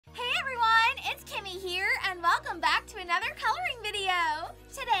welcome back to another coloring video.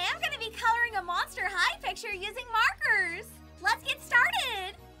 Today I'm going to be coloring a Monster High picture using markers. Let's get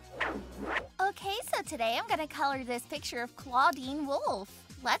started. Okay, so today I'm going to color this picture of Clawdeen wolf.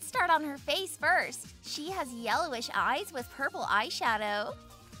 Let's start on her face first. She has yellowish eyes with purple eyeshadow.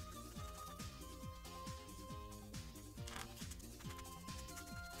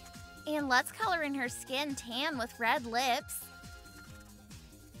 And let's color in her skin tan with red lips.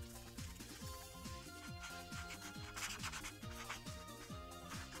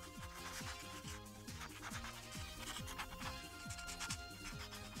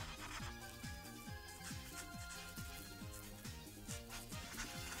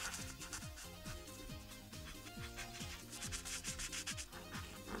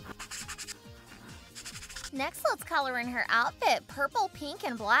 Next, let's color in her outfit, purple, pink,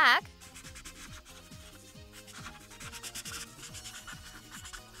 and black.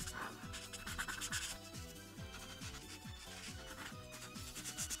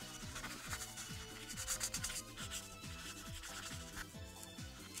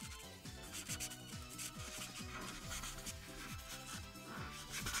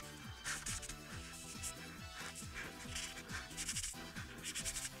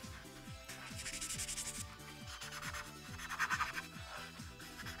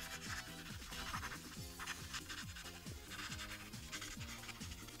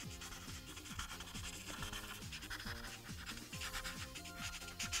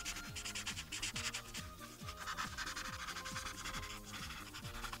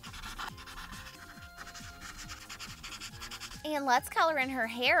 And let's color in her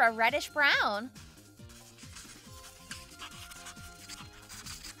hair a reddish brown.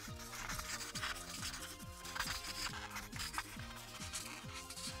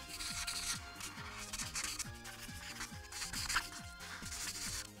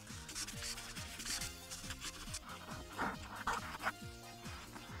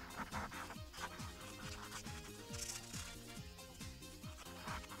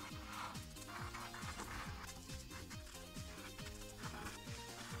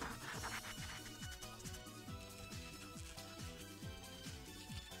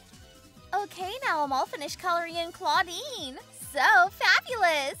 Okay, now I'm all finished coloring in Clawdeen. So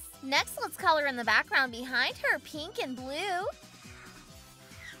fabulous! Next, let's color in the background behind her, pink and blue.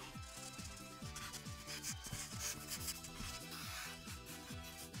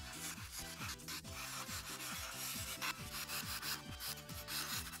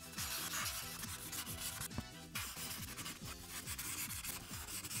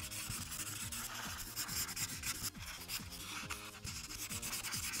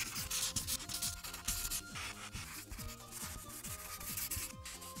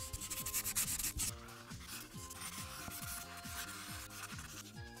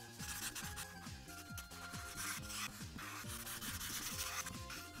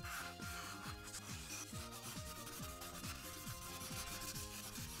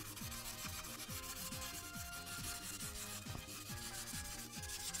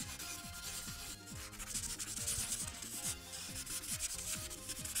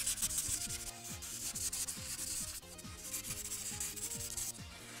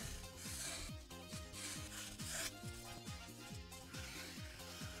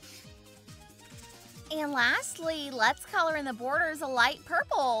 And lastly, let's color in the borders a light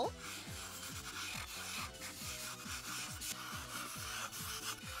purple.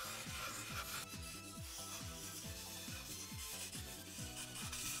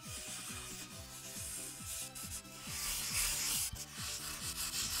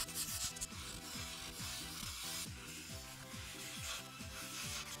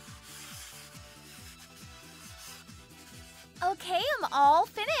 Okay, I'm all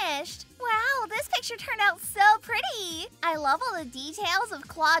finished. Wow, this picture turned out so pretty. I love all the details of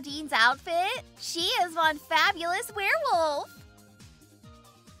Clawdeen's outfit. She is one fabulous werewolf.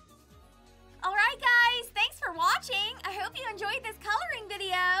 Alright guys, thanks for watching. I hope you enjoyed this coloring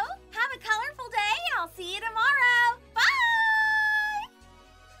video. Have a colorful day and I'll see you tomorrow. Bye!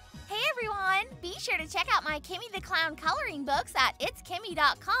 Hey everyone, be sure to check out my Kimmi the Clown coloring books at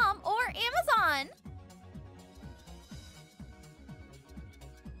itskimmi.com or Amazon.